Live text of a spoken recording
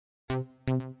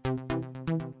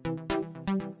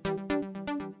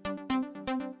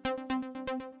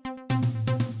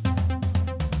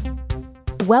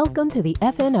Welcome to the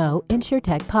FNO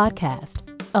InsureTech podcast,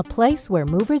 a place where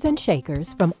movers and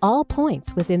shakers from all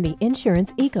points within the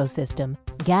insurance ecosystem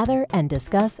gather and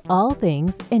discuss all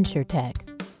things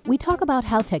InsureTech. We talk about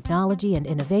how technology and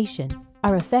innovation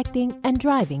are affecting and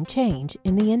driving change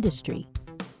in the industry.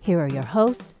 Here are your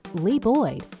hosts, Lee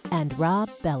Boyd and Rob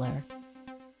Beller.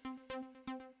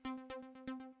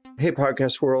 Hey,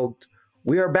 podcast world,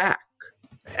 we are back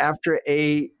after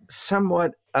a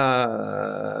somewhat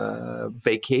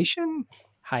vacation?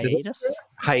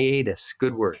 Hiatus,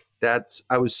 good word.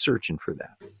 I was searching for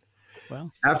that.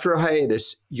 Well, after a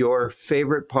hiatus, your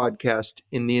favorite podcast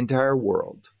in the entire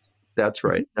world. That's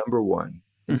right, number one.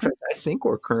 In fact, I think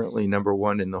we're currently number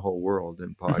one in the whole world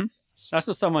in podcasts. That's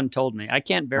what someone told me. I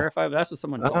can't verify, but that's what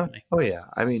someone told me. Oh, yeah.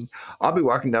 I mean, I'll be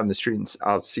walking down the street and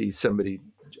I'll see somebody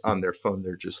on their phone.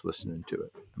 They're just listening to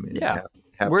it. I mean, yeah.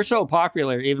 We're so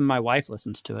popular, even my wife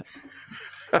listens to it.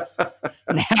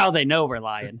 Now they know we're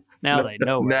lying. Now they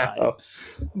know we're lying.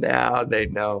 Now they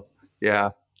know.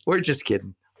 Yeah. We're just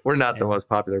kidding. We're not the most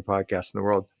popular podcast in the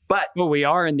world. But we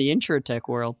are in the InsureTech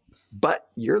world. But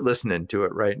you're listening to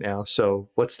it right now. So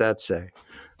what's that say?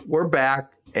 We're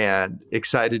back and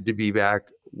excited to be back.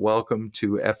 Welcome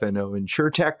to FNO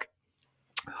InsureTech,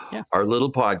 our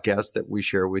little podcast that we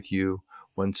share with you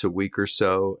once a week or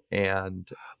so. And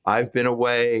I've been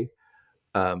away.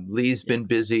 Lee's been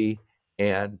busy,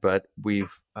 but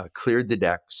we've cleared the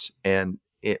decks, and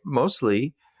it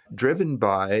mostly driven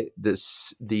by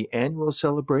the annual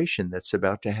celebration that's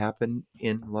about to happen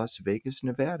in Las Vegas,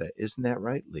 Nevada. Isn't that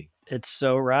right, Lee? It's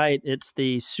so right. It's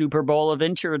the Super Bowl of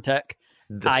InsureTech.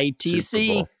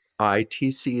 ITC.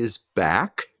 ITC is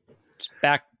back. It's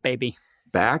back, baby.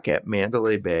 Back at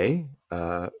Mandalay Bay.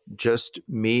 Just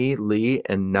me, Lee,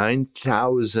 and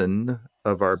 9,000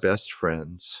 of our best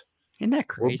friends. Isn't that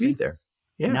crazy? We'll be there.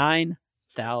 Yeah.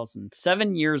 9,000.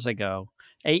 7 years ago,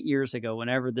 8 years ago,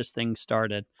 whenever this thing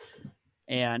started.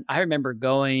 And I remember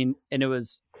going, and it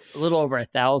was a little over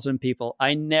 1,000 people.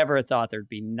 I never thought there'd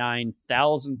be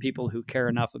 9,000 people who care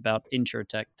enough about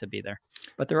InsureTech to be there.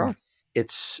 But there are.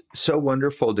 It's so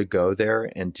wonderful to go there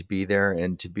and to be there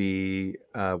and to be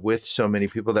with so many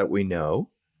people that we know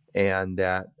and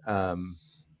that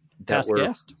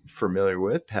we're familiar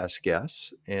with, past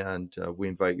guests. And we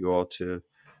invite you all to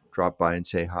drop by and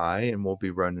say hi. And we'll be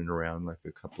running around like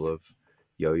a couple of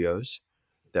yo-yos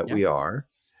that we are.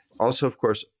 Also, of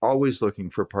course, always looking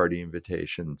for party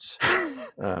invitations.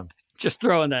 Just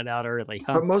throwing that out early,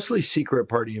 huh? But mostly secret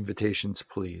party invitations,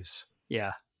 please.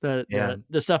 Yeah. The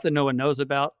stuff that no one knows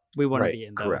about, we want to be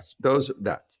in those. Correct.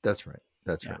 That's right.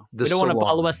 That's right. We don't want to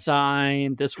follow a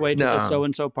sign this way to the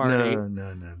so-and-so party.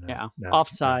 No. Yeah.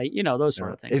 Off-site, those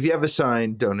sort of things. If you have a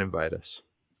sign, don't invite us.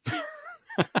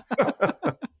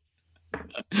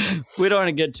 We don't want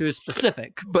to get too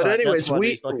specific. But anyways,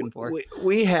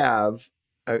 we have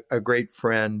a great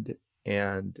friend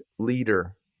and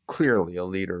leader, clearly a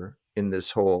leader in this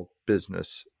whole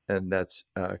business, and that's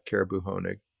Caribou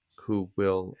Honig, who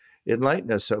will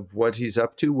enlighten us of what he's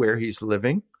up to, where he's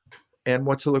living, and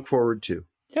what to look forward to.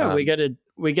 Yeah, we get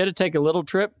to take a little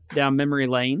trip down memory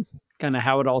lane, kind of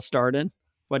how it all started,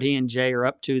 what he and Jay are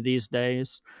up to these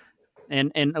days,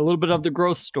 and a little bit of the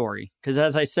growth story. Because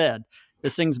as I said,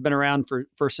 this thing's been around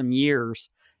for some years,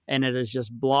 and it has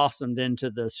just blossomed into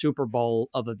the Super Bowl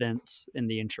of events in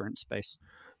the insurance space.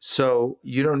 So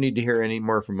you don't need to hear any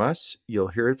more from us. You'll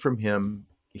hear it from him.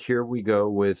 Here we go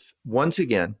with, once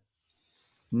again,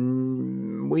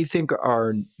 we think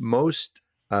our most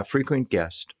frequent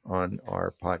guest on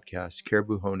our podcast,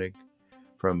 Caribou Honig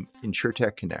from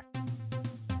InsureTech Connect.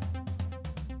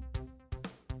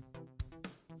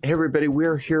 Hey, everybody,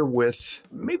 we're here with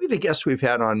maybe the guest we've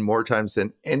had on more times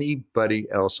than anybody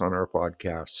else on our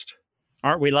podcast.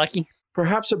 Aren't we lucky?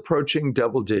 Perhaps approaching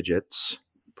double digits.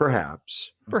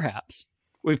 Perhaps.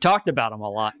 We've talked about him a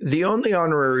lot. The only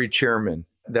honorary chairman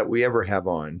that we ever have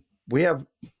on. We have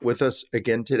with us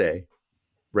again today,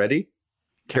 ready?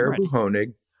 Caribou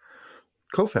Honig,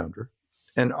 co-founder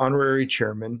and honorary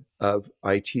chairman of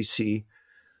ITC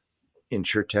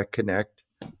InsureTech Connect,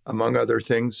 among other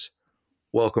things.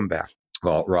 Welcome back.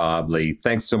 Well, Rob, Lee,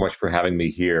 thanks so much for having me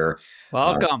here.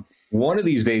 Welcome. One of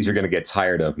these days, you're going to get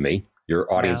tired of me.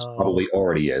 Your audience probably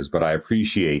already is, but I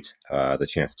appreciate the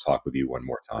chance to talk with you one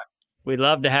more time. We'd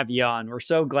love to have you on. We're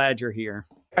so glad you're here.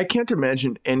 I can't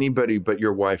imagine anybody but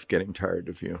your wife getting tired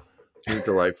of you. You're a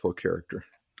delightful character.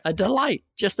 A delight.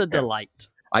 Just a delight.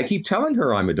 I keep telling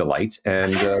her I'm a delight,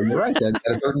 and you're right. At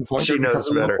a certain point, she knows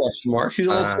better. She's a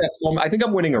little skeptical. I think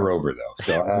I'm winning her over, though.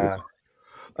 So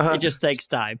It just takes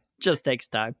time. Just takes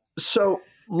time. So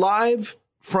live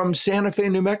from Santa Fe,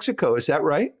 New Mexico, is that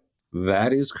right?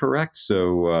 That is correct.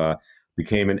 So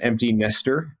became an empty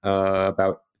nester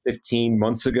about 15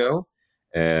 months ago.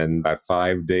 And about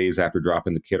 5 days after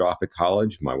dropping the kid off at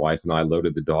college, my wife and I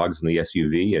loaded the dogs in the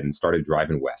SUV and started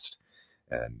driving west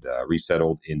and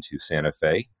resettled into Santa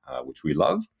Fe, which we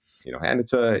love. And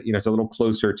it's a little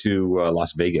closer to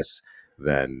Las Vegas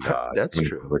than that's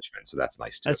true. Richmond. So that's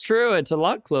nice too. That's true. It's a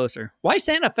lot closer. Why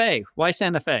Santa Fe? Why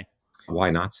Santa Fe? Why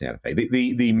not Santa Fe?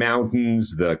 The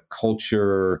mountains, the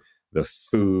culture, the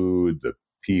food, the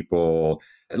people.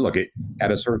 Look,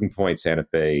 at a certain point, Santa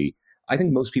Fe, I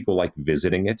think most people like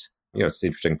visiting it. It's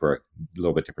interesting for a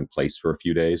little bit different place for a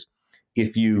few days.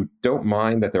 If you don't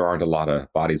mind that there aren't a lot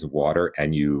of bodies of water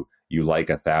and you like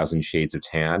 1,000 shades of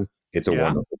tan, it's a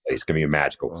wonderful place. It's going to be a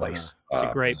magical place. It's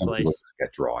a great place.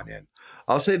 Get drawn in.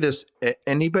 I'll say this.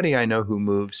 Anybody I know who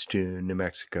moves to New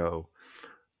Mexico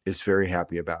is very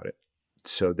happy about it.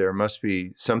 So there must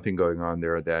be something going on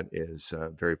there that is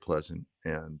very pleasant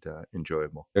and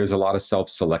enjoyable. There's a lot of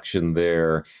self-selection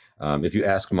there. If you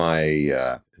ask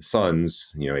my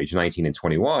sons, age 19 and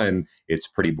 21, it's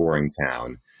a pretty boring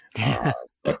town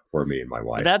for me and my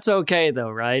wife. That's okay though,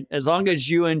 right? As long as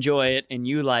you enjoy it and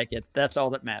you like it, that's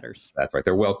all that matters. That's right.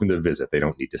 They're welcome to visit. They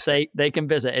don't need to stay. They can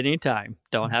visit anytime.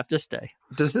 Don't have to stay.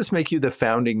 Does this make you the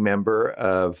founding member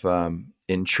of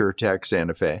InsureTech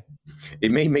Santa Fe?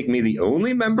 It may make me the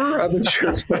only member of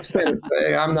InsureTech Santa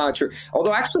Fe. I'm not sure.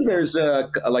 Although actually there's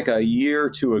like a year or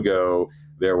two ago,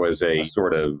 there was a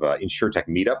sort of InsureTech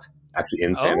meetup actually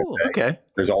in Santa Fe. Okay.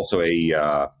 There's also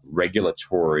a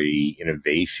regulatory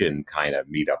innovation kind of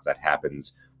meetup that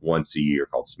happens once a year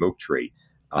called Smoke Tree.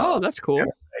 That's cool.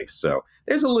 So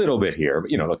there's a little bit here, but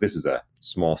look, this is a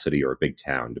small city or a big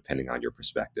town, depending on your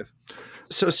perspective.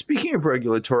 So speaking of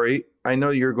regulatory, I know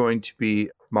you're going to be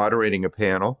moderating a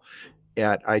panel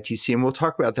at ITC, and we'll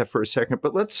talk about that for a second,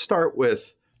 but let's start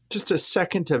with just a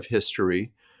second of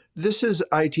history. This is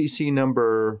ITC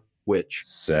number which?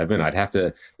 7.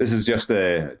 This is just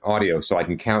the audio, so I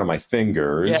can count on my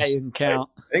fingers. Yeah, you can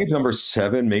count. I think it's number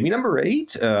 7, maybe number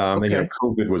 8. Okay. And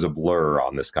COVID was a blur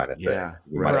on this kind of thing. Yeah,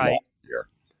 right.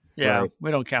 Yeah, right.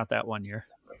 We don't count that one year.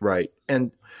 Right.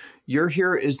 And you're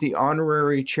here as the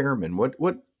honorary chairman.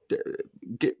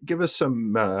 Give us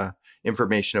some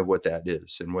information of what that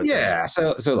is and what. Yeah.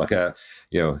 So look,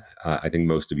 I think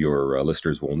most of your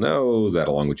listeners will know that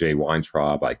along with Jay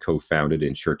Weintraub, I co-founded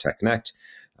InsureTech Connect.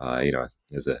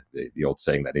 There's the old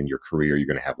saying that in your career, you're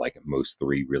going to have like at most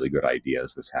 3 really good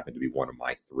ideas. This happened to be one of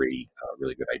my 3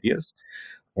 really good ideas.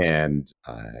 And,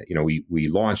 we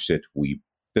launched it, we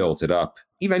built it up.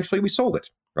 Eventually we sold it,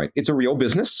 right? It's a real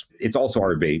business. It's also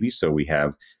our baby. So we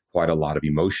have quite a lot of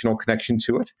emotional connection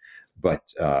to it.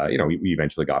 But, we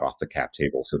eventually got off the cap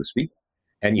table, so to speak.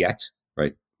 And yet,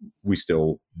 right, we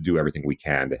still do everything we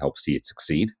can to help see it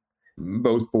succeed,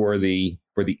 both for the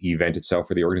event itself,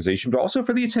 for the organization, but also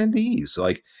for the attendees.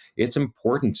 Like, it's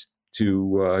important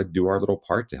to do our little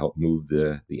part to help move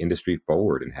the industry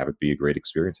forward and have it be a great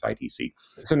experience at ITC.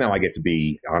 So now I get to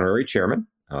be honorary chairman,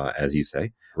 as you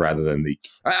say, rather than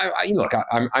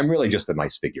I'm really just a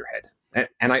nice figurehead.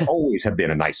 And I always have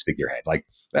been a nice figurehead. Like,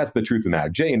 that's the truth of the matter.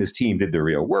 Jay and his team did the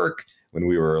real work when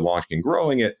we were launching and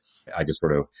growing it. I just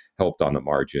sort of helped on the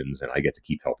margins, and I get to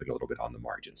keep helping a little bit on the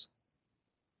margins.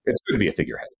 It's good to be a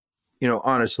figurehead.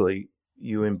 Honestly,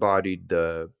 you embodied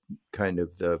the kind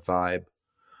of the vibe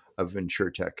of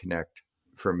InsureTech Connect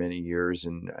for many years.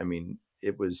 And I mean,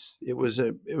 it was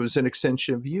an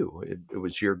extension of you. It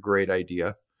was your great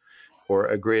idea, or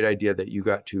a great idea that you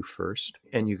got to first,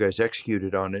 and you guys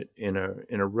executed on it in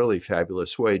a really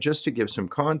fabulous way. Just to give some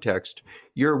context,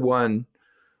 year 1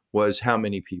 was how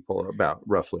many people, about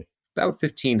roughly? About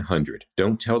 1,500.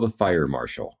 Don't tell the fire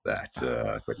marshal that,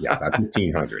 but yeah, about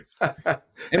 1,500.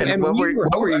 And what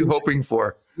were you hoping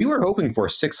for? We were hoping for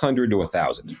 600 to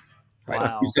 1,000. Right?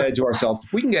 Wow. We said to ourselves,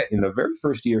 if we can get in the very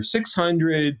first year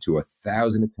 600 to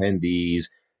 1,000 attendees,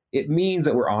 it means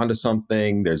that we're onto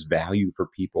something. There's value for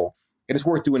people, and it's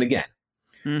worth doing again.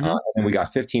 Mm-hmm. And we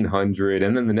got 1,500,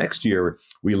 and then the next year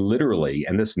we literally,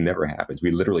 and this never happens,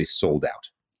 we literally sold out,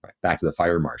 right, back to the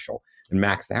fire marshal, and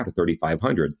maxed out at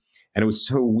 3,500. And it was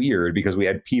so weird because we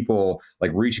had people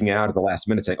like reaching out at the last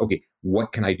minute saying, okay,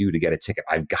 what can I do to get a ticket?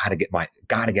 I've got to get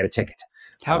a ticket.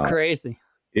 How crazy.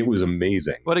 It was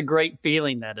amazing. What a great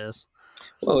feeling that is.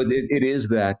 Well, it is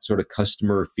that sort of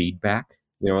customer feedback.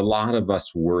 A lot of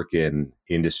us work in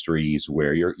industries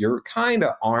where you're kind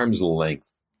of arm's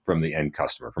length from the end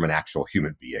customer, from an actual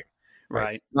human being,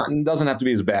 Right. It doesn't have to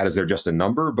be as bad as they're just a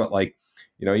number, but like,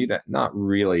 you're not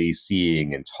really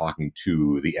seeing and talking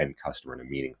to the end customer in a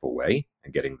meaningful way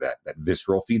and getting that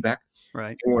visceral feedback.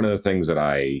 Right. And one of the things that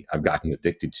I've gotten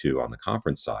addicted to on the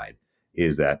conference side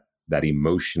is that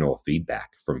emotional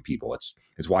feedback from people. It's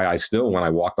why I still, when I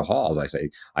walk the halls, I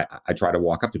try to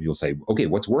walk up to people and say, okay,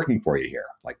 what's working for you here?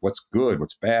 Like, what's good?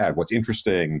 What's bad? What's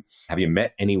interesting? Have you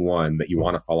met anyone that you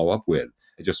want to follow up with?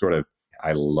 It just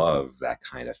I love that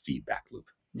kind of feedback loop.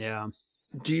 Yeah.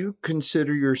 Do you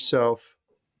consider yourself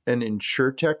an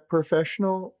InsureTech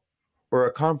professional or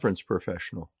a conference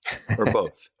professional, or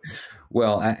both?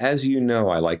 Well, as you know,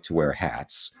 I like to wear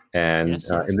hats. And Yes.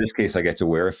 In this case, I get to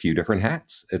wear a few different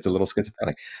hats. It's a little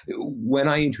schizophrenic. When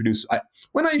I introduce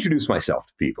myself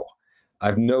to people,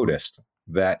 I've noticed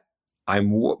that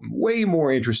I'm way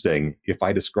more interesting if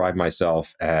I describe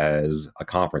myself as a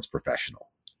conference professional.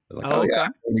 Like, okay. Yeah,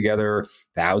 putting together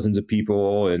thousands of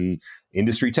people in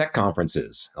industry tech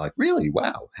conferences. Like, really?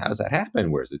 Wow. How does that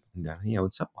happen? Where is it?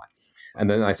 And so on. And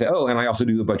then I say, and I also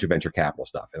do a bunch of venture capital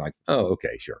stuff. And like,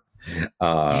 okay, sure.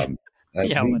 Whatever.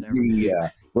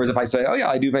 Whereas if I say,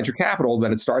 I do venture capital,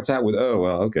 then it starts out with,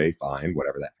 okay, fine,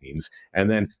 whatever that means.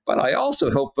 And then, but I also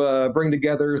help bring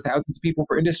together thousands of people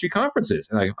for industry conferences.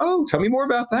 And I go, tell me more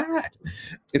about that.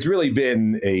 It's really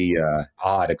been a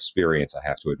odd experience, I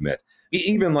have to admit.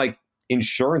 Even like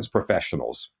insurance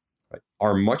professionals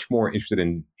are much more interested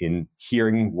in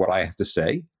hearing what I have to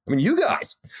say. I mean, you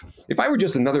guys, if I were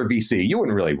just another VC, you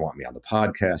wouldn't really want me on the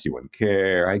podcast. You wouldn't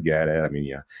care. I get it. I mean,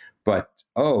 yeah. But,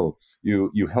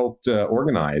 you helped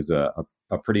organize a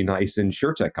pretty nice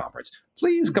InsureTech conference.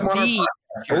 Please come on our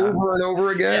podcast over and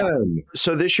over again. Yeah.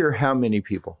 So this year, how many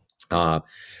people?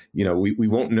 We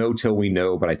won't know till we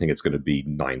know, but I think it's going to be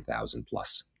 9,000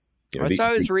 plus.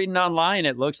 I was reading online.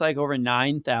 It looks like over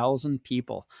 9,000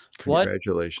 people.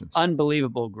 Congratulations. What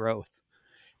unbelievable growth.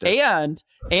 And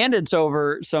it's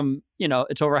over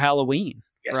it's over Halloween,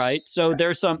 yes. Right? So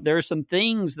there's some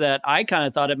things that I kind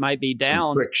of thought it might be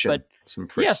down, some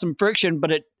friction,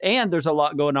 but there's a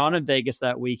lot going on in Vegas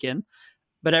that weekend.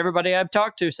 But everybody I've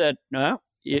talked to said, no,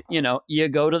 you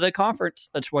go to the conference.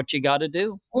 That's what you got to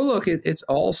do. Well, look, it's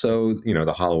also,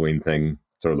 the Halloween thing.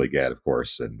 Totally get, of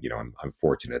course, and I'm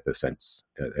fortunate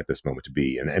at this moment to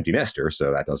be an empty nester,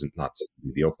 so that not such a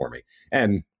big deal for me.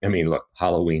 And I mean, look,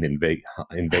 Halloween in Vegas,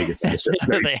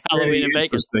 Halloween in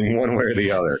Vegas, one way or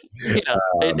the other. Yes,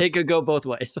 it could go both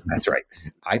ways. That's right.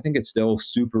 I think it's still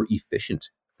super efficient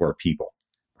for people.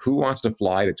 Who wants to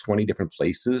fly to 20 different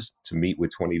places to meet with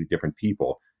 20 different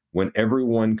people when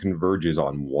everyone converges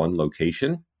on one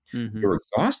location? Mm-hmm. You're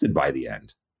exhausted by the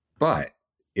end, but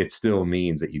it still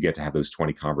means that you get to have those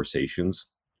 20 conversations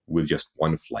with just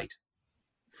one flight.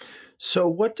 So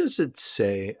what does it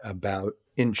say about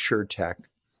InsureTech,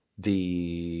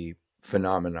 the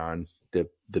phenomenon,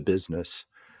 the business,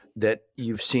 that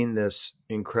you've seen this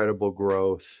incredible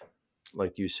growth,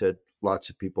 like you said, lots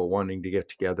of people wanting to get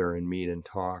together and meet and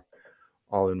talk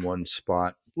all in one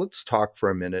spot. Let's talk for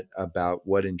a minute about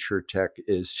what InsureTech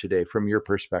is today from your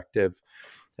perspective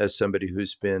as somebody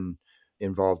who's been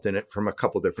involved in it from a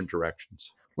couple different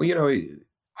directions. Well,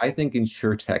 I think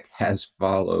InsureTech has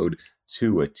followed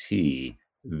to a T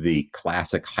the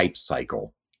classic hype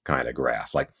cycle kind of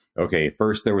graph. Like, okay,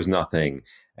 first there was nothing,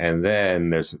 and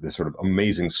then there's this sort of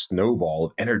amazing snowball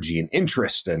of energy and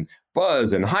interest and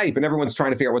buzz and hype, and everyone's trying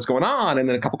to figure out what's going on, and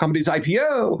then a couple companies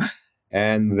IPO,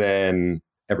 and then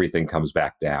everything comes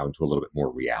back down to a little bit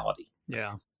more reality.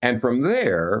 Yeah. And from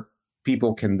there,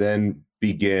 people can then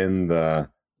begin the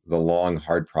long,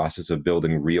 hard process of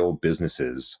building real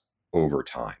businesses over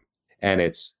time. And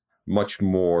it's much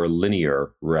more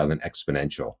linear rather than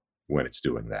exponential when it's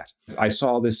doing that. I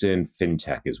saw this in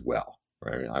fintech as well.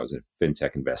 Right? I was a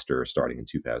fintech investor starting in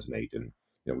 2008, and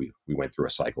we went through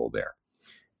a cycle there.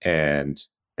 And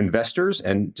investors,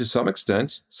 and to some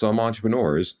extent, some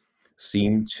entrepreneurs,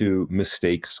 seem to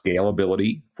mistake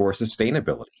scalability for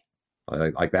sustainability.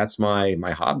 Like that's my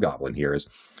hobgoblin here is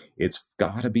it's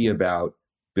got to be about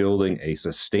building a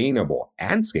sustainable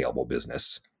and scalable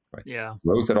business, right? Yeah.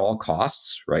 Growth at all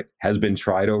costs, right, has been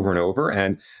tried over and over.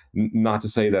 And not to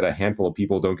say that a handful of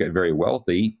people don't get very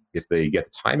wealthy if they get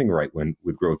the timing right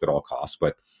with growth at all costs,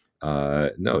 but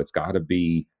no, it's got to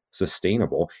be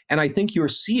sustainable. And I think you're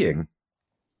seeing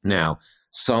now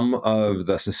some of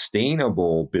the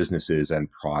sustainable businesses and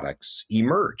products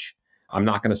emerge. I'm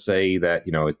not going to say that,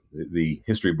 the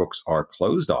history books are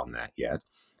closed on that yet.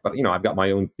 But, I've got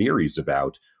my own theories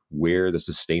about where the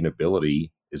sustainability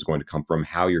is going to come from,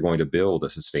 how you're going to build a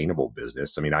sustainable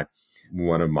business. I mean,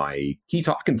 one of my key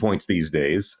talking points these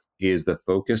days is the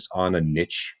focus on a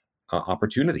niche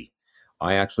opportunity.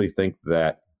 I actually think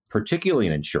that particularly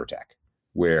in InsureTech,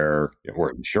 where,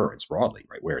 or insurance broadly,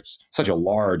 right, where it's such a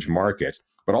large market,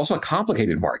 but also a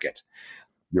complicated market,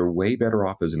 you're way better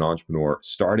off as an entrepreneur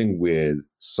starting with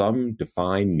some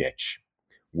defined niche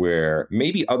where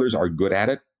maybe others are good at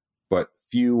it, but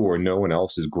few or no one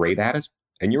else is great at it.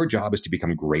 And your job is to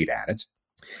become great at it.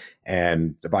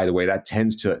 And by the way,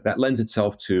 that lends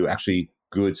itself to actually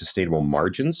good sustainable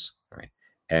margins, right,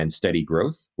 and steady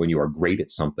growth when you are great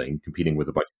at something, competing with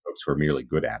a bunch of folks who are merely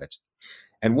good at it.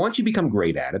 And once you become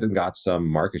great at it and got some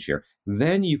market share,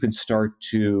 then you can start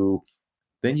to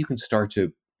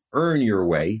earn your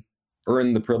way,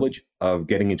 earn the privilege of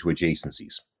getting into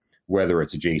adjacencies, whether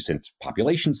it's adjacent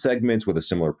population segments with a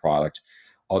similar product,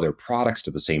 other products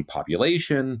to the same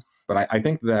population. But I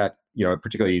think that,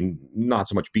 particularly not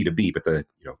so much B2B, but the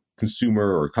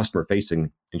consumer or customer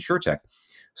facing InsureTech,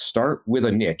 start with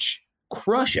a niche,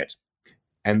 crush it,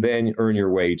 and then earn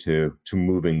your way to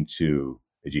moving to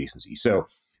adjacency. So,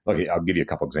 look, I'll give you a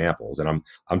couple examples, and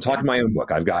I'm talking my own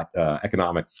book. I've got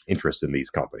economic interest in these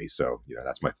companies, so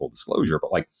that's my full disclosure.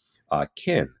 But like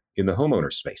Kin in the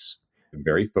homeowner space,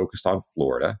 very focused on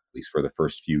Florida, at least for the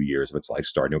first few years of its life,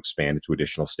 starting to expand into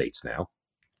additional states now.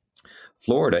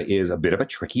 Florida is a bit of a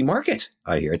tricky market.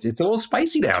 I hear it's a little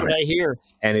spicy down there. That's what I hear.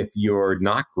 And if you're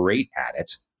not great at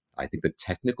it, I think the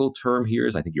technical term here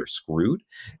is I think you're screwed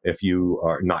if you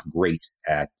are not great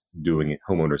at doing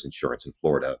homeowners insurance in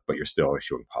Florida, but you're still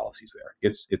issuing policies there.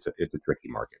 It's a tricky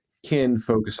market. Can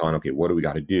focus on, okay, what do we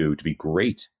got to do to be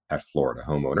great at Florida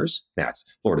homeowners? Now,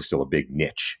 Florida's still a big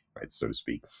niche, right, so to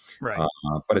speak. Right.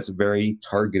 But it's a very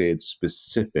targeted,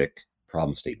 specific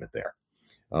problem statement there.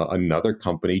 Another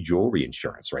company, jewelry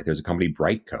insurance, right? There's a company,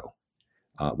 Brightco,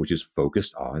 which is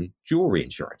focused on jewelry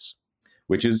insurance,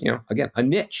 which is, again, a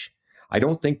niche. I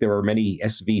don't think there are many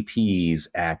SVPs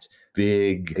at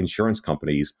big insurance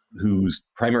companies whose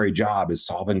primary job is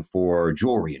solving for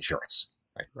jewelry insurance.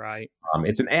 Right.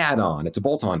 It's an add-on. It's a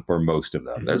bolt-on for most of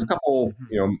them. There's a couple,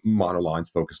 monolines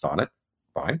focused on it.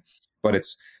 Fine. But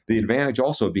it's the advantage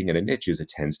also of being in a niche is it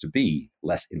tends to be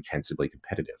less intensively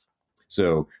competitive.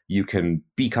 So you can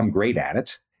become great at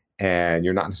it, and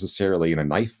you're not necessarily in a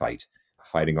knife fight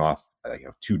fighting off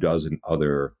 24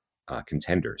 other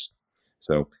contenders.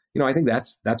 So I think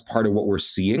that's part of what we're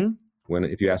seeing.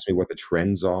 If you ask me what the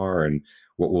trends are and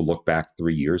what we'll look back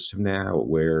 3 years from now,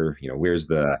 where's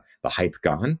the hype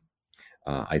gone?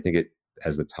 I think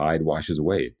as the tide washes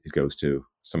away, it goes to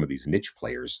some of these niche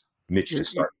players. To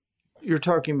start. You're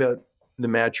talking about the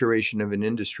maturation of an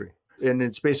industry. And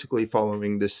it's basically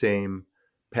following the same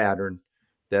pattern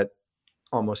that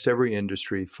almost every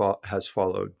industry has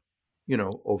followed,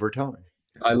 over time.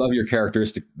 I love your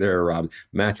characteristic there, Rob.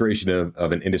 Maturation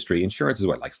of an industry. Insurance is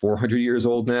like 400 years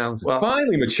old now? It's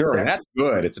finally maturing. That's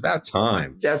good. It's about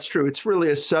time. That's true. It's really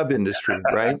a sub-industry,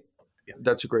 right? Yeah.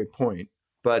 That's a great point.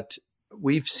 But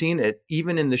we've seen it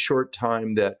even in the short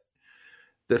time that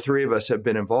the three of us have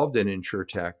been involved in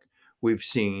InsureTech. We've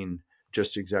seen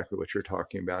just exactly what you're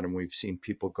talking about. And we've seen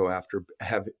people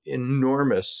have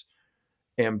enormous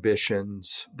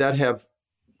ambitions that have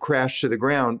crashed to the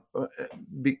ground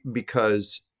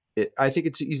because I think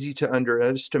it's easy to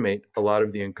underestimate a lot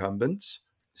of the incumbents.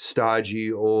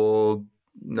 Stodgy, old,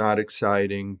 not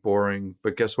exciting, boring.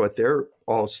 But guess what? They're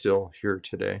all still here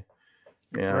today.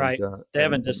 And, right. They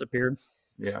haven't disappeared.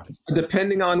 Yeah.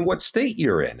 Depending on what state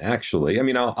you're in, actually. I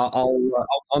mean, I'll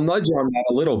nudge on that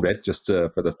a little bit just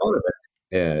for the fun of it.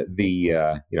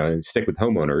 And stick with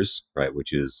homeowners, right?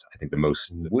 Which is, I think, the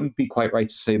most, wouldn't be quite right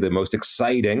to say the most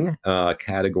exciting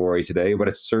category today, but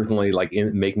it's certainly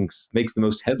makes the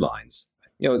most headlines.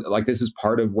 This is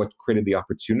part of what created the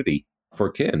opportunity for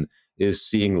Kin, is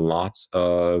seeing lots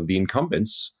of the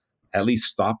incumbents at least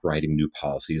stop writing new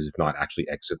policies, if not actually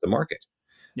exit the market.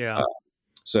 Yeah.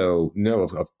 So no,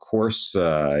 of course,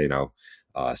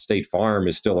 State Farm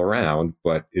is still around,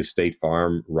 but is State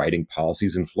Farm writing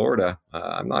policies in Florida?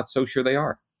 I'm not so sure they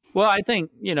are. Well, I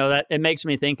think, that it makes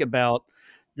me think about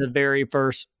the very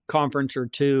first conference or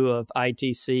two of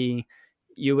ITC.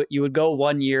 You would go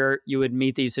 1 year, you would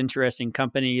meet these interesting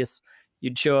companies,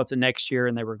 you'd show up the next year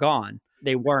and they were gone.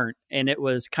 They weren't. And it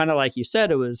was kind of like you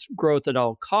said, it was growth at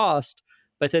all cost,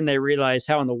 but then they realized,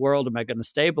 how in the world am I going to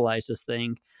stabilize this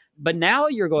thing? But now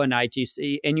you're going to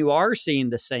ITC and you are seeing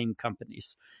the same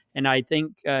companies. And I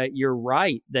think you're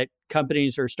right that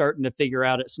companies are starting to figure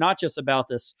out it's not just about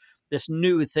this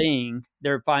new thing.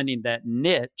 They're finding that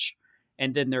niche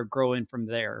and then they're growing from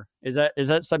there. Is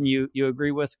that something you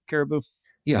agree with, Caribou?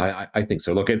 Yeah, I think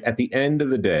so. Look, at the end of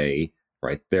the day,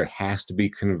 right, there has to be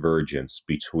convergence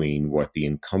between what the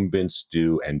incumbents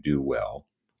do and do well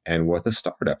and what the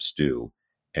startups do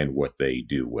and what they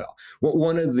do well.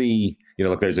 One of the,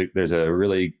 look, there's a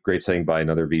really great saying by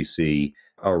another VC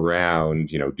around,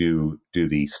 do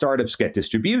the startups get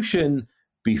distribution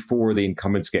before the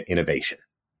incumbents get innovation?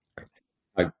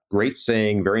 A great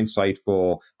saying, very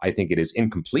insightful. I think it is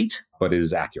incomplete, but it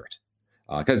is accurate.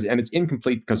 And it's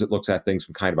incomplete because it looks at things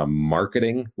from kind of a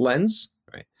marketing lens,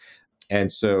 right? And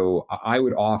so I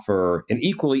would offer an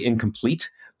equally incomplete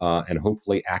and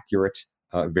hopefully accurate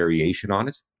variation on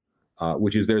it,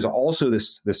 which is there's also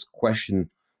this question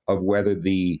of whether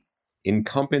the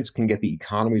incumbents can get the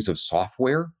economies of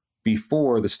software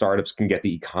before the startups can get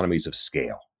the economies of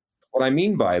scale. What I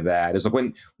mean by that is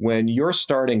like when you're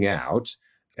starting out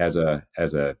as a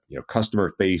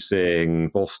customer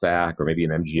facing full stack or maybe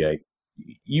an MGA,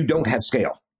 you don't have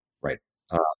scale, right?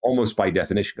 Almost by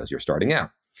definition, because you're starting out,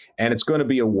 and it's going to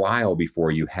be a while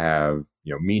before you have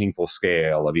meaningful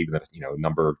scale of even the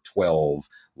number 12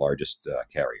 largest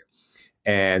carrier,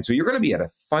 and so you're going to be at a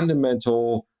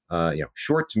fundamental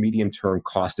short to medium term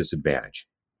cost disadvantage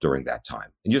during that time,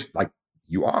 and just like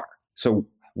you are. So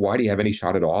why do you have any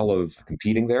shot at all of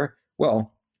competing there?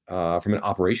 Well, from an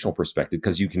operational perspective,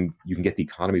 because you can get the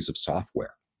economies of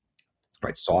software.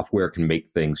 Right, software can make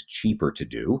things cheaper to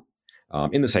do,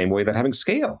 in the same way that having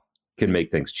scale can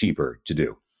make things cheaper to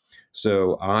do.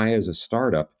 So I, as a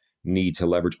startup, need to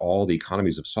leverage all the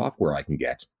economies of software I can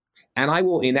get, and I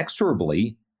will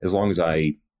inexorably, as long as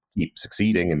I keep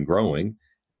succeeding and growing,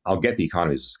 I'll get the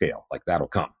economies of scale. Like that'll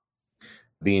come.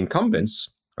 The incumbents,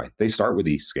 right? They start with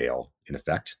the scale in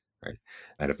effect. Right.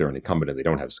 And if they're an incumbent and they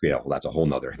don't have scale, well, that's a whole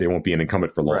nother. They won't be an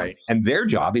incumbent for long. Right. And their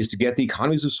job is to get the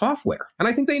economies of software. And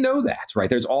I think they know that,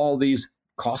 right? There's all these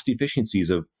cost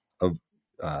efficiencies of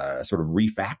sort of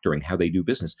refactoring how they do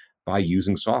business by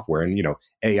using software. And,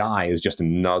 AI is just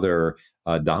another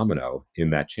domino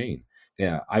in that chain.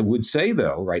 Yeah, I would say,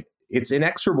 though, right, it's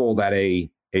inexorable that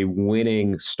a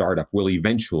winning startup will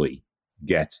eventually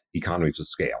get economies of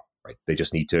scale, right? They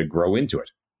just need to grow into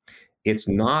it. It's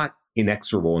not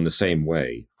inexorable in the same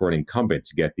way for an incumbent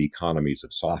to get the economies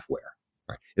of software.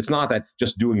 Right? It's not that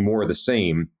just doing more of the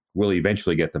same will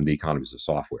eventually get them the economies of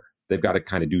software. They've got to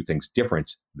kind of do things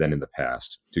different than in the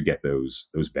past to get those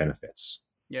benefits.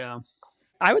 Yeah.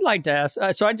 I would like to ask,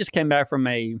 so I just came back from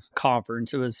a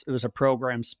conference. It was a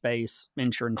program space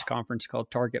insurance conference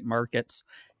called Target Markets.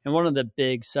 And one of the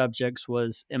big subjects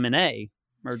was M&A,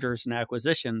 mergers and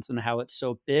acquisitions, and how it's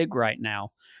so big right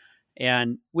now.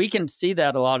 And we can see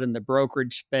that a lot in the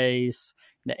brokerage space,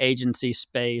 the agency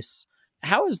space.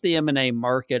 How has the M&A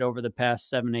market over the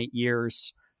past 7-8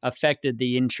 years affected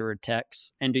the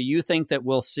InsureTechs? And do you think that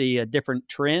we'll see a different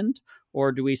trend,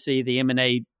 or do we see the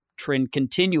M&A trend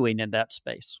continuing in that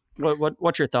space?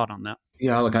 What's your thought on that?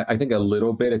 Yeah, look, I think a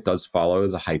little bit it does follow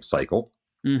the hype cycle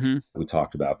we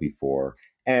talked about before.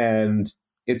 And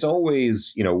it's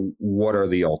always, what are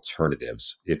the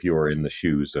alternatives if you're in the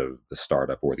shoes of the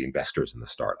startup or the investors in the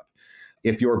startup?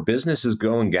 If your business is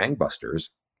going gangbusters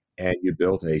and you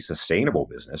built a sustainable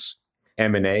business,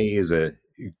 M&A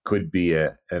could be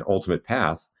an ultimate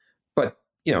path. But,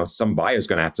 some buyer's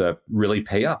going to have to really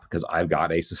pay up because I've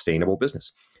got a sustainable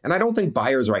business. And I don't think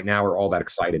buyers right now are all that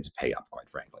excited to pay up, quite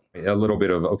frankly. A little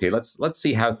bit of, okay, let's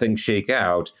see how things shake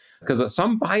out, because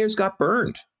some buyers got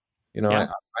burned.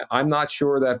 I'm not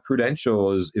sure that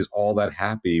Prudential is all that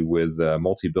happy with the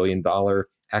multi-billion-dollar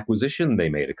acquisition they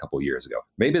made a couple of years ago.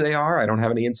 Maybe they are. I don't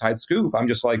have any inside scoop. I'm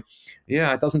just like,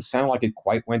 yeah, it doesn't sound like it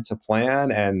quite went to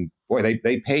plan. And boy,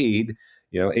 they paid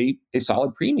a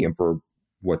solid premium for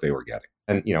what they were getting.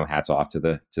 And hats off to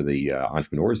the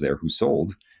entrepreneurs there who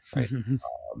sold right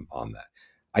on that.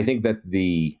 I think that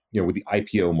with the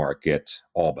IPO market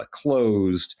all but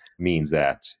closed means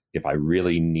that if I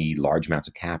really need large amounts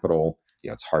of capital,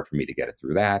 it's hard for me to get it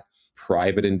through that.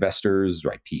 Private investors,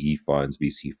 right, PE funds,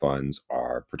 VC funds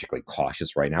are particularly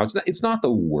cautious right now. It's not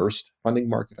the worst funding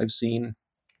market I've seen.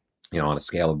 On a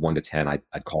scale of 1 to 10,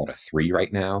 I'd call it a 3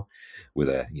 right now, with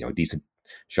a decent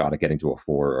shot at getting to a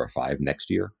 4 or a 5 next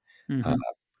year.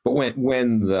 But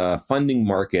when the funding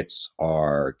markets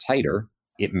are tighter,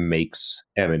 it makes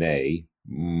M&A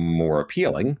more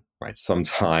appealing, right?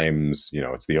 Sometimes,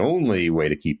 it's the only way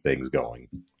to keep things going,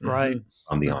 right?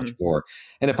 On the entrepreneur.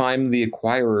 And if I'm the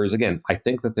acquirers, again, I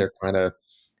think that they're kind of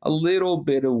a little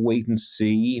bit of wait and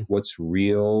see what's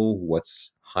real,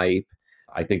 what's hype.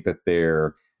 I think that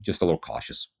they're just a little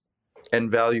cautious.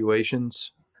 And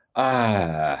valuations?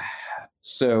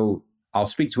 So I'll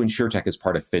speak to InsureTech as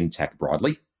part of FinTech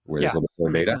broadly, where there's a little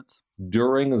more data.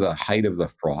 During the height of the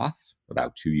froth,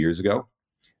 about 2 years ago,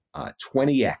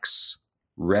 20x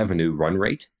revenue run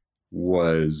rate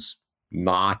was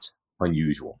not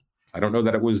unusual. I don't know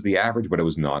that it was the average, but it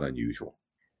was not unusual.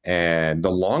 And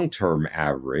the long-term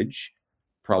average,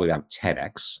 probably about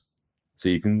 10x. So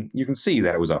you can see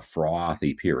that it was a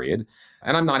frothy period.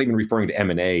 And I'm not even referring to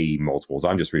M&A multiples.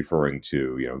 I'm just referring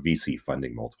to, VC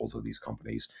funding multiples of these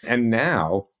companies. And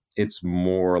now it's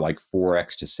more like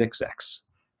 4x to 6x.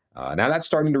 Now that's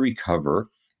starting to recover.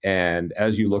 And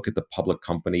as you look at the public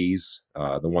companies,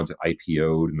 the ones that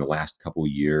IPO'd in the last couple of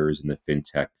years in the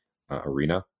fintech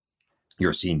arena,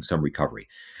 you're seeing some recovery.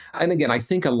 And again, I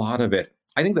think a lot of it,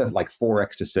 I think that like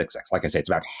 4x to 6x, like I say, it's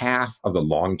about half of the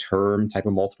long-term type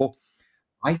of multiple.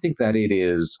 I think that it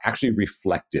is actually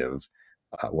reflective,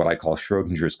 what I call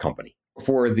Schrodinger's company.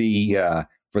 For the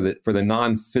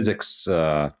non-physics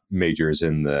majors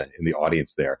in the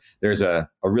audience there's a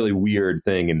really weird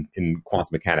thing in quantum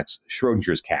mechanics,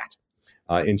 Schrodinger's cat.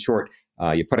 In short,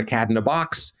 you put a cat in a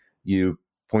box, you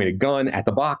point a gun at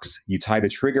the box, you tie the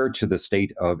trigger to the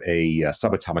state of a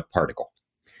subatomic particle.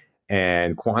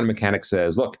 And quantum mechanics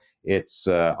says, look, it's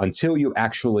until you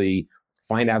actually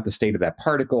find out the state of that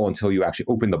particle, until you actually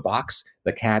open the box,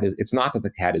 it's not that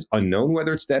the cat is unknown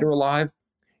whether it's dead or alive.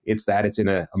 It's that it's in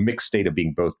a mixed state of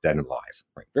being both dead and alive.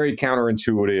 Right? Very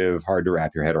counterintuitive, hard to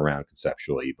wrap your head around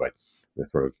conceptually, but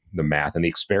the math and the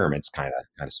experiments kind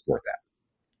of support that.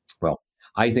 Well,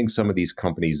 I think some of these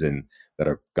companies that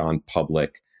have gone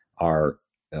public are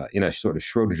in a sort of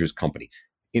Schrodinger's company.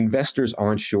 Investors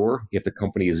aren't sure if the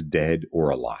company is dead or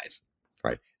alive,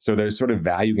 right? So they're sort of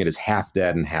valuing it as half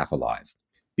dead and half alive.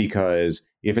 Because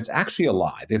if it's actually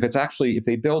alive, if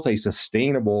they built a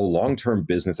sustainable long-term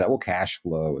business that will cash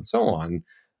flow and so on,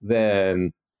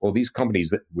 then, well, these companies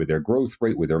that with their growth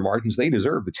rate, with their margins, they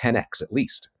deserve the 10x at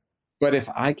least. But if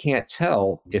I can't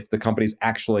tell if the company's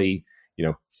actually,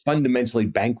 fundamentally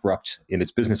bankrupt in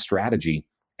its business strategy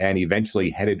and eventually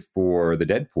headed for the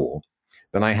dead pool,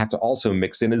 then I have to also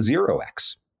mix in a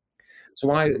 0x. So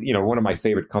one of my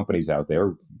favorite companies out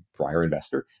there, prior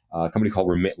investor, a company called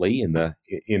Remitly in the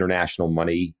international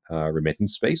money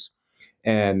remittance space.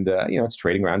 And, it's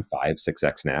trading around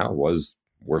 5-6x now. It was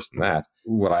worse than that.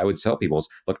 What I would tell people is,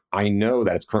 look, I know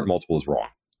that its current multiple is wrong.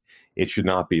 It should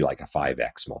not be like a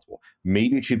 5x multiple.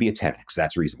 Maybe it should be a 10x.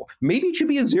 That's reasonable. Maybe it should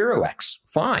be a 0x.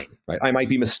 Fine. Right? I might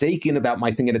be mistaken about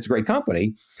my thinking it's a great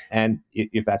company. And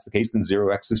if that's the case, then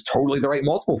 0x is totally the right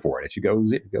multiple for it. It should go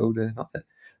to nothing.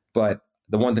 But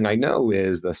the one thing I know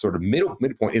is the sort of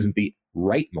midpoint isn't the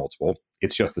right multiple.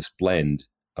 It's just this blend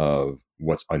of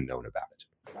what's unknown about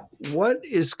it. What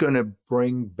is going to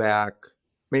bring back,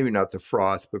 maybe not the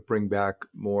froth, but bring back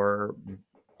more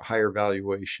higher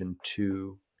valuation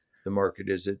to the market?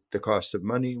 Is it the cost of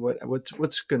money?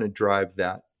 What's going to drive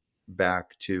that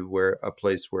back to a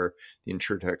place where the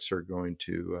InsureTechs are going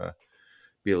to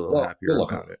be a little happier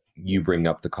about it? You bring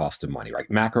up the cost of money, right?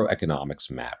 Macroeconomics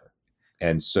matter.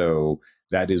 And so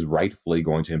that is rightfully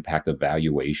going to impact the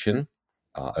valuation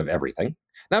of everything.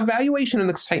 Now, valuation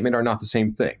and excitement are not the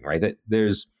same thing, right? That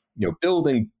there's,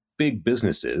 building big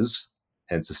businesses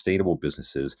and sustainable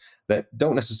businesses that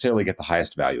don't necessarily get the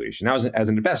highest valuation. Now, as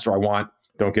an investor,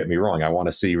 don't get me wrong, I want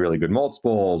to see really good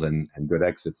multiples and good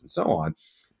exits and so on.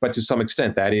 But to some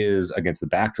extent, that is against the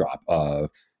backdrop of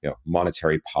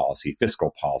monetary policy,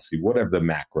 fiscal policy, whatever the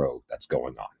macro that's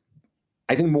going on.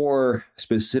 I think more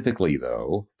specifically,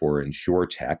 though, for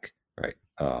InsureTech, right,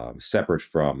 separate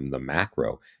from the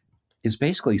macro, is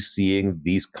basically seeing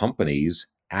these companies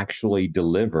actually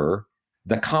deliver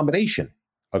the combination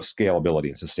of scalability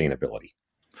and sustainability.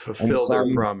 Fulfill their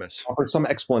promise. Offer some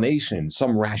explanation,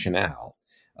 some rationale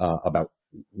about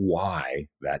why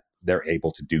that they're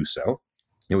able to do so.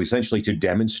 Essentially to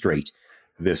demonstrate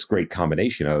this great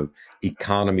combination of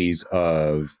economies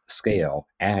of scale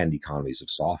and economies of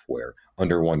software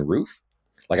under one roof.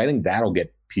 Like, I think that'll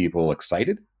get people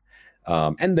excited.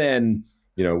 And then,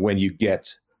 when you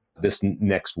get this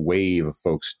next wave of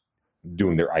folks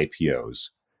doing their IPOs,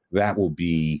 that will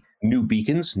be new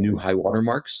beacons, new high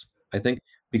watermarks, I think.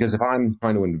 Because if I'm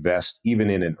trying to invest even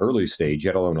in an early stage,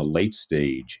 yet alone a late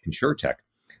stage InsureTech,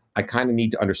 I kind of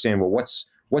need to understand, well,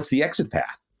 what's the exit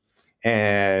path?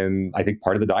 And I think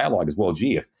part of the dialogue is, well,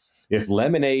 gee, if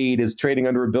Lemonade is trading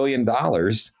under $1 billion,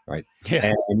 right,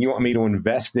 yeah, and you want me to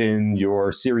invest in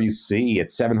your Series C at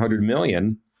 $700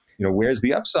 million, where's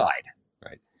the upside,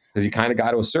 right? Because you kind of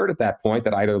got to assert at that point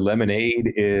that either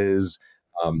Lemonade is,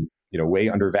 way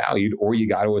undervalued, or you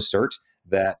got to assert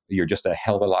that you're just a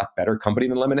hell of a lot better company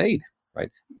than Lemonade, right?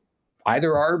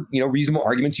 Either are, reasonable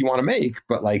arguments you want to make,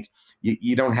 but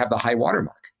you don't have the high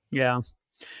watermark. Yeah.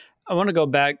 I want to go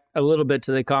back a little bit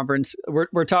to the conference.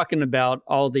 We're talking about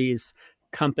all these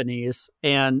companies,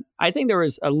 and I think there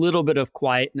was a little bit of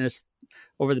quietness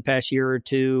over the past year or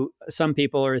two. Some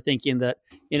people are thinking that,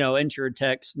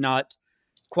 InsureTech's not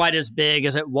quite as big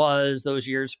as it was those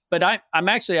years. But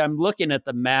I'm looking at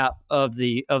the map of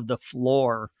the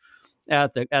floor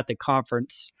at the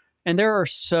conference, and there are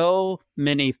so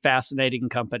many fascinating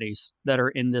companies that are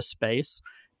in this space,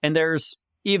 and there's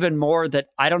even more that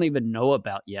I don't even know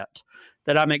about yet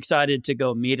that I'm excited to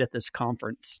go meet at this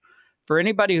conference. For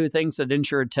anybody who thinks that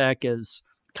InsureTech is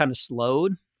kind of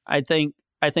slowed, I think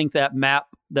that map,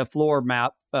 the floor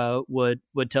map,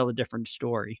 would tell a different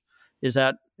story. Is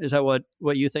that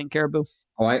what you think, Caribou?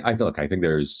 Oh, I think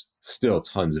there's still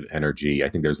tons of energy. I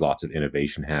think there's lots of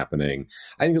innovation happening.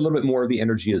 I think a little bit more of the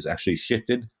energy has actually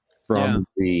shifted from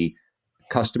the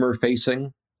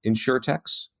customer-facing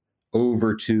InsureTechs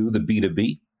over to the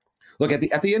B2B. Look, at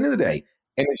the end of the day,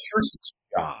 an insurance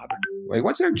job, right?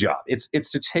 What's their job? It's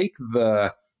to take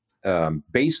the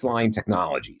baseline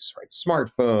technologies, right?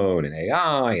 Smartphone and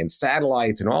AI and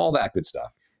satellites and all that good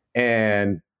stuff,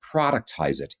 and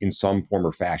productize it in some form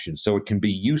or fashion so it can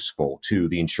be useful to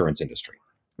the insurance industry.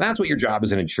 That's what your job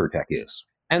as an InsureTech is.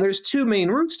 And there's two main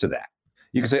routes to that.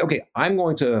 You can say, okay, I'm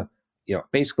going to,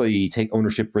 basically take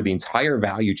ownership for the entire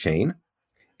value chain.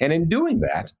 And in doing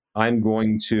that, I'm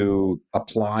going to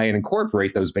apply and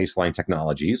incorporate those baseline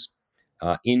technologies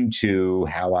into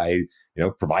how I,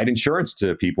 provide insurance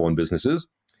to people and businesses.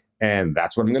 And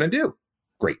that's what I'm going to do.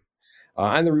 Great.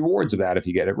 And the rewards of that, if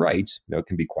you get it right,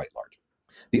 can be quite large.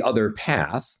 The other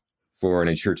path for an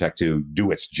InsureTech to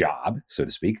do its job, so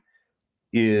to speak,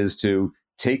 is to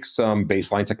take some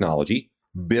baseline technology,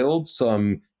 build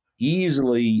some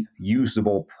easily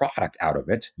usable product out of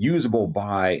it, usable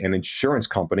by an insurance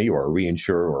company or a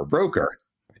reinsurer or a broker,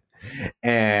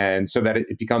 and so that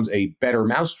it becomes a better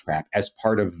mousetrap as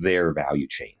part of their value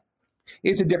chain.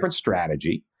 It's a different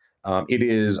strategy. It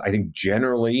is, I think,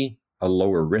 generally a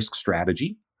lower risk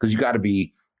strategy because you got to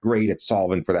be great at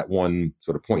solving for that one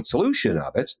sort of point solution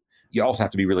of it. You also have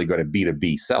to be really good at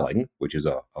B2B selling, which is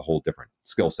a whole different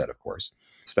skill set, of course,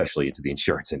 especially into the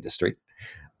insurance industry.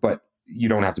 But you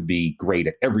don't have to be great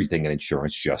at everything in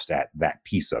insurance, just at that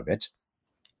piece of it.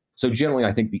 So generally,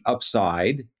 I think the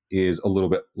upside is a little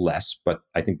bit less, but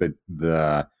I think that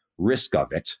the risk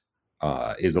of it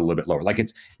is a little bit lower. Like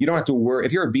you don't have to worry,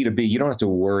 if you're a B2B, you don't have to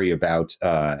worry about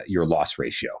your loss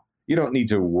ratio. You don't need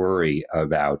to worry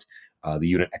about the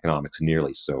unit economics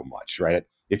nearly so much, right?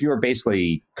 If you're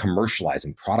basically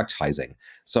commercializing, productizing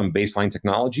some baseline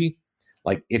technology,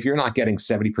 like if you're not getting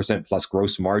 70% plus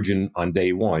gross margin on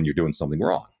day one, you're doing something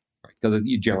wrong, right? Because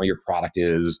generally your product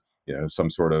is, some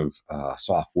sort of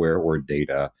software or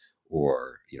data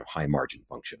or, high margin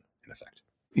function in effect.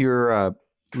 You're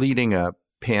leading a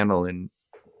panel in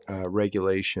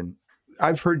regulation.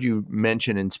 I've heard you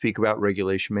mention and speak about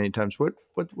regulation many times.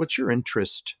 What's your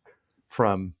interest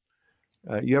from?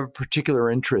 You have a particular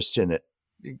interest in it.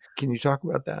 Can you talk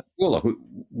about that? Well, look,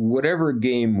 whatever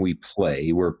game we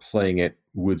play, we're playing it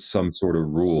with some sort of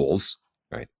rules,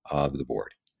 right, of the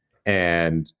board.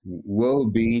 And woe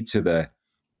be to the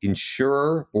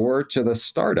insurer or to the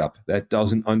startup that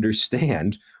doesn't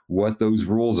understand what those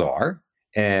rules are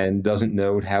and doesn't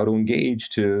know how to engage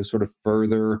to sort of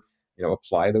further,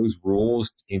 apply those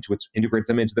rules integrate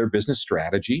them into their business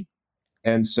strategy.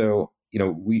 And so,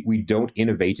 we don't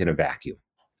innovate in a vacuum.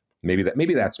 Maybe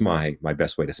that's my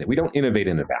best way to say it. We don't innovate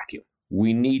in a vacuum.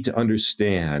 We need to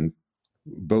understand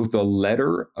both the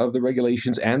letter of the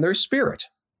regulations and their spirit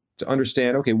to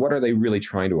understand, okay, what are they really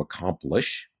trying to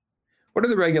accomplish? What are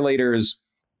the regulators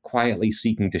quietly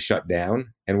seeking to shut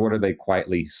down? And what are they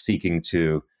quietly seeking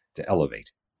to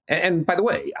elevate? And by the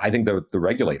way, I think the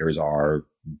regulators are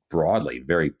broadly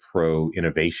very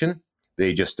pro-innovation.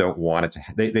 They just don't want it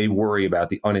to, they worry about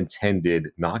the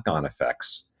unintended knock-on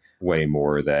effects way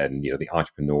more than the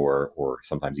entrepreneur or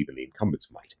sometimes even the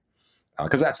incumbents might,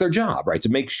 because that's their job, right? To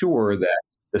make sure that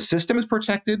the system is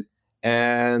protected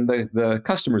and the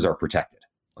customers are protected,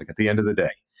 like at the end of the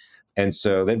day. And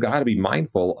so they've got to be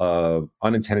mindful of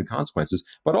unintended consequences,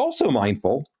 but also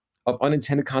mindful of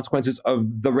unintended consequences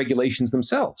of the regulations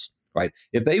themselves, right?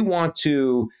 If they want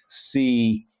to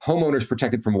see homeowners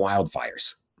protected from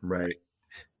wildfires, right,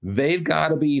 they've got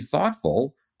to be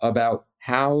thoughtful about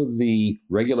how the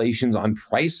regulations on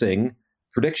pricing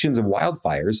predictions of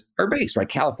wildfires are based, right?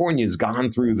 California has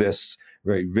gone through this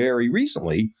very, very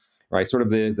recently, right? Sort of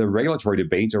the regulatory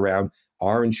debate around,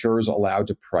 are insurers allowed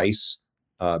to price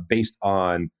based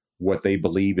on what they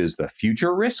believe is the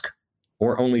future risk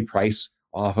or only price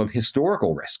off of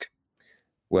historical risk?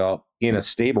 Well, in a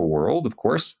stable world, of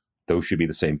course, those should be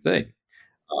the same thing.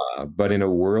 But in a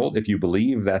world, if you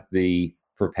believe that the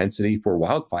propensity for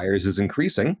wildfires is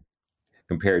increasing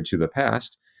compared to the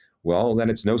past, well, then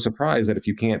it's no surprise that if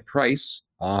you can't price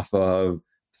off of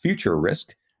future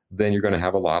risk, then you're going to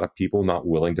have a lot of people not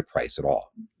willing to price at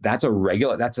all. That's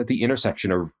at the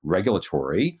intersection of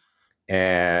regulatory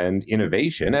and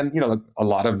innovation. And, a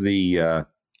lot of the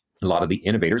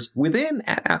innovators within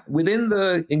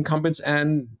the incumbents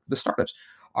and the startups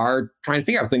are trying to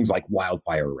figure out things like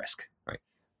wildfire risk, right?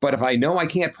 But if I know I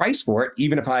can't price for it,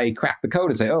 even if I crack the code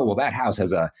and say, oh, well, that house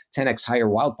has a 10x higher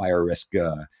wildfire risk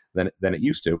than it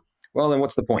used to, well, then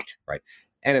what's the point, right?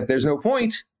 And if there's no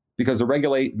point, because the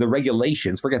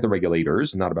regulations, forget the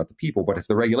regulators, not about the people, but if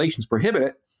the regulations prohibit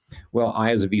it, well,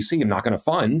 I as a VC am not going to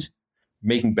fund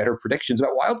making better predictions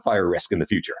about wildfire risk in the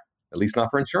future, at least not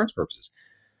for insurance purposes.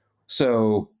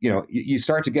 So, you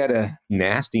start to get a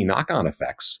nasty knock-on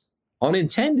effects,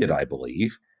 unintended, I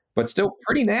believe, but still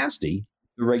pretty nasty.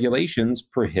 The regulations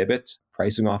prohibit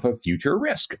pricing off of future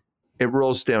risk. It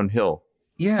rolls downhill.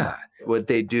 Yeah. What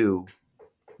they do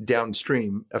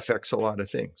downstream affects a lot of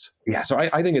things. Yeah. So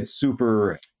I think it's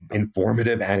super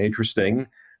informative and interesting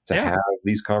to have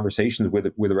these conversations with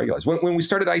the regulators. When we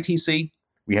started ITC,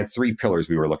 we had 3 pillars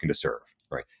we were looking to serve,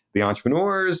 right? The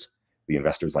entrepreneurs, the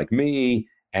investors like me,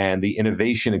 and the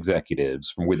innovation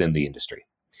executives from within the industry.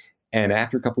 And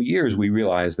after a couple of years, we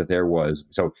realized that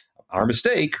so our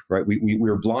mistake, right? We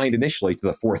were blind initially to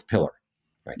the 4th pillar,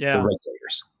 right? Yeah. The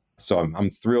regulators. So I'm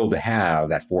thrilled to have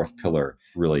that 4th pillar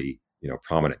really,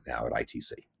 prominent now at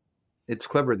ITC. It's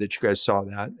clever that you guys saw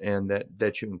that and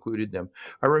that you included them.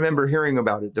 I remember hearing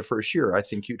about it the first year. I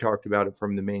think you talked about it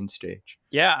from the main stage.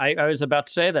 Yeah, I was about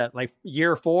to say that. Like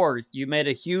year 4, you made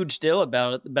a huge deal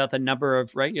about the number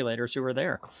of regulators who were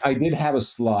there. I did have a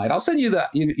slide. I'll send you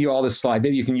you all this slide.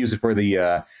 Maybe you can use it for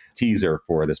the teaser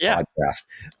for this podcast.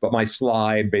 But my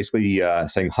slide basically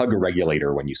saying hug a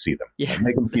regulator when you see them. Yeah.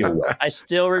 Make them feel well. I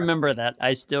still remember that.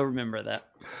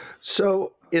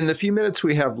 So in the few minutes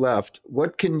we have left,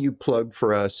 what can you plug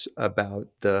for us about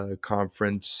the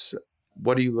conference?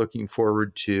 What are you looking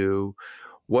forward to?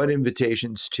 What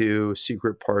invitations to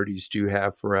secret parties do you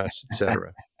have for us, et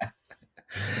cetera?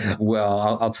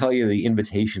 Well, I'll tell you the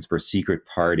invitations for secret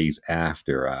parties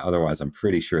after. Otherwise, I'm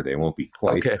pretty sure they won't be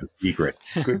quite so secret.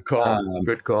 Good call.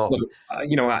 Good call. Look,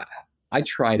 I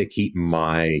try to keep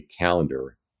my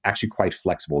calendar actually quite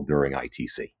flexible during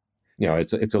ITC.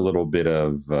 It's a little bit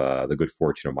of the good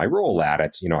fortune of my role at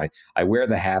it. I wear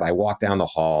the hat, I walk down the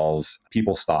halls,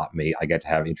 people stop me, I get to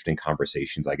have interesting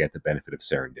conversations, I get the benefit of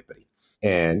serendipity.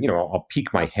 And, I'll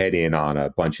peek my head in on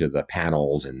a bunch of the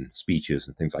panels and speeches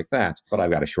and things like that, but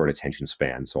I've got a short attention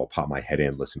span, so I'll pop my head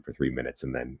in, listen for 3 minutes,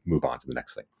 and then move on to the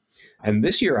next thing. And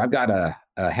this year, I've got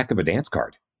a heck of a dance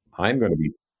card. I'm going to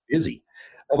be busy.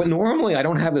 Oh, but normally I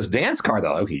don't have this dance card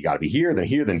though. Okay, you got to be here, then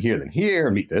here, then here, then here,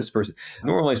 and meet this person.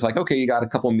 Normally it's like, okay, you got a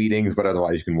couple meetings, but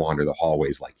otherwise you can wander the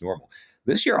hallways like normal.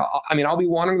 This year, I'll be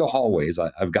wandering the hallways.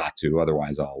 I've got to,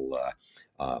 otherwise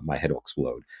my head will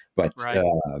explode. But right.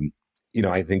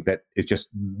 I think that it's just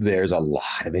there's a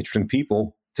lot of interesting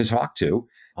people to talk to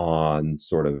on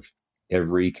sort of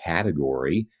every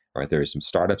category. Right, there's some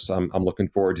startups I'm looking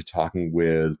forward to talking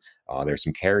with. There's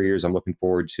some carriers I'm looking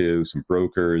forward to, some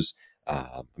brokers.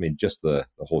 Just the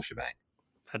whole shebang.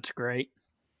 That's great.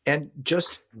 And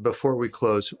just before we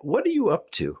close, what are you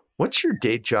up to? What's your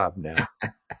day job now?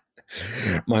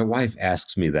 My wife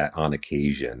asks me that on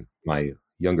occasion. My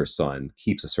younger son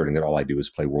keeps asserting that all I do is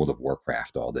play World of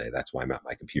Warcraft all day. That's why I'm at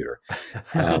my computer.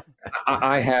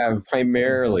 I have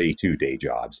primarily 2 day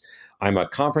jobs. I'm a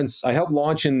conference. I help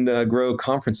launch and grow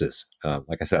conferences.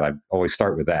 Like I said, I always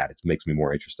start with that. It makes me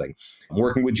more interesting. I'm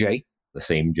working with Jay. The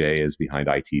same Jay is behind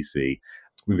ITC.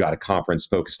 We've got a conference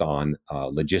focused on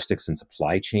logistics and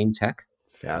supply chain tech.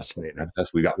 Fascinating.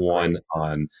 We've got one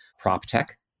on prop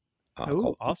tech.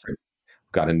 Oh, awesome.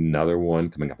 We've got another one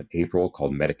coming up in April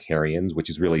called Medicarians, which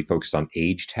is really focused on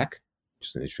age tech, which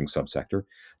is an interesting subsector.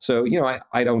 So,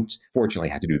 I don't fortunately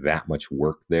have to do that much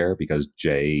work there because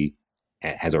Jay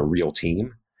has a real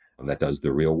team that does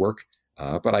the real work.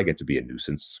 But I get to be a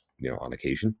nuisance, on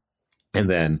occasion. And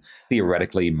then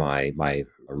theoretically, my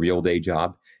real day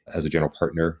job as a general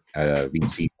partner at a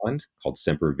VC fund called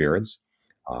SemperVirens.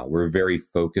 We're very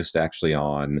focused actually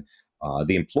on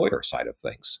the employer side of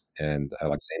things. And I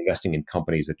like to say investing in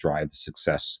companies that drive the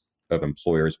success of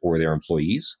employers or their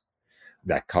employees.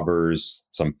 That covers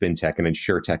some fintech and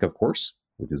InsureTech, of course,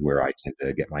 which is where I tend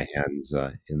to get my hands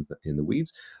in the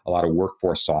weeds. A lot of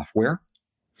workforce software,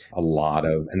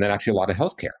 and then actually a lot of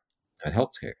healthcare and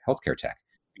healthcare tech.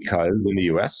 Because in the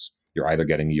U.S., you're either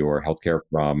getting your healthcare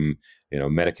from,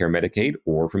 Medicare, Medicaid,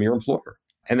 or from your employer.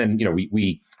 And then,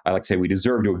 I like to say we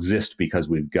deserve to exist because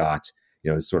we've got,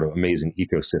 this sort of amazing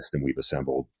ecosystem we've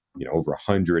assembled over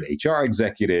 100 HR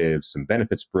executives, some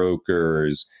benefits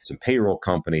brokers, some payroll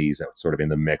companies that were sort of in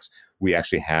the mix. We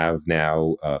actually have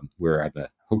now, we're at the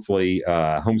hopefully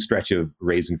home stretch of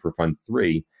raising for Fund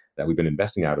 3 that we've been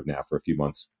investing out of now for a few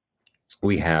months.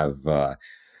 We have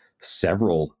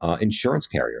several insurance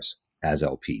carriers as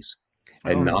LPs,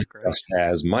 and not just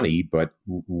as money, but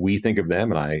we think of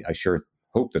them, and I sure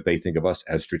hope that they think of us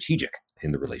as strategic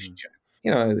in the relationship.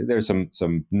 There's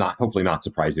some hopefully not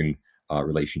surprising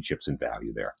relationships and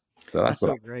value there. So that's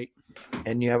so great.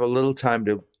 And you have a little time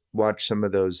to watch some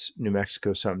of those New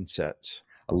Mexico sunsets.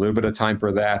 A little bit of time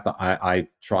for that. I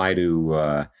try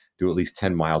to do at least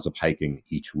 10 miles of hiking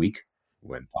each week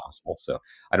when possible. So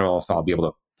I don't know if I'll be able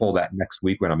to pull that next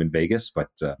week when I'm in Vegas, but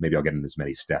maybe I'll get in as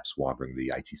many steps wandering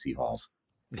the ITC halls.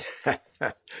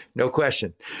 No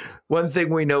question. One thing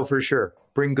we know for sure,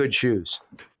 bring good shoes.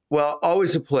 Well,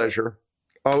 always a pleasure.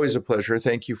 Always a pleasure.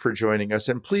 Thank you for joining us.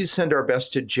 And please send our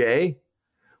best to Jay.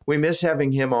 We miss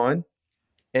having him on.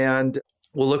 And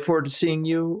we'll look forward to seeing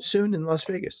you soon in Las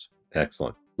Vegas.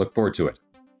 Excellent. Look forward to it.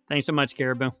 Thanks so much,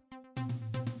 Caribou.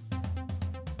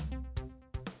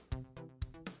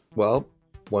 Well,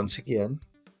 once again,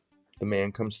 the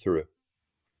man comes through.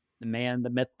 The man, the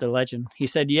myth, the legend. He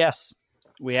said yes.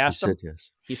 We asked him.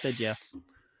 Yes. He said yes.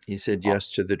 He said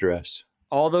yes to the dress.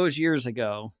 All those years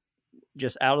ago,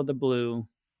 just out of the blue,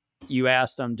 you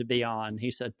asked him to be on.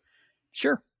 He said,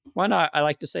 sure, why not? I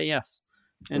like to say yes.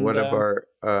 And one of our,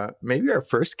 maybe our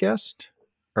first guest,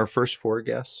 our first 4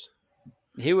 guests.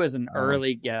 He was an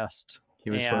early guest. He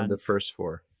was one of the first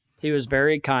 4. He was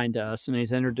very kind to us, and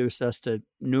he's introduced us to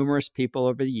numerous people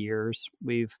over the years.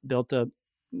 We've built a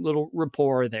little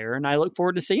rapport there, and I look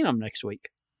forward to seeing him next week.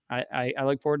 I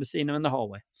look forward to seeing him in the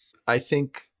hallway. I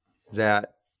think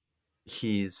that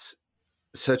he's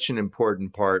such an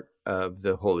important part of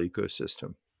the whole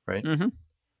ecosystem, right? Mm-hmm.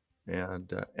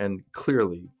 And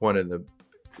clearly one of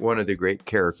the great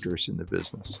characters in the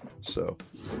business. So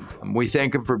we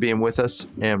thank him for being with us,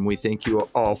 and we thank you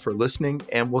all for listening,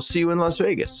 and we'll see you in Las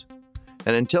Vegas.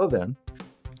 And until then,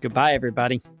 goodbye,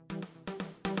 everybody.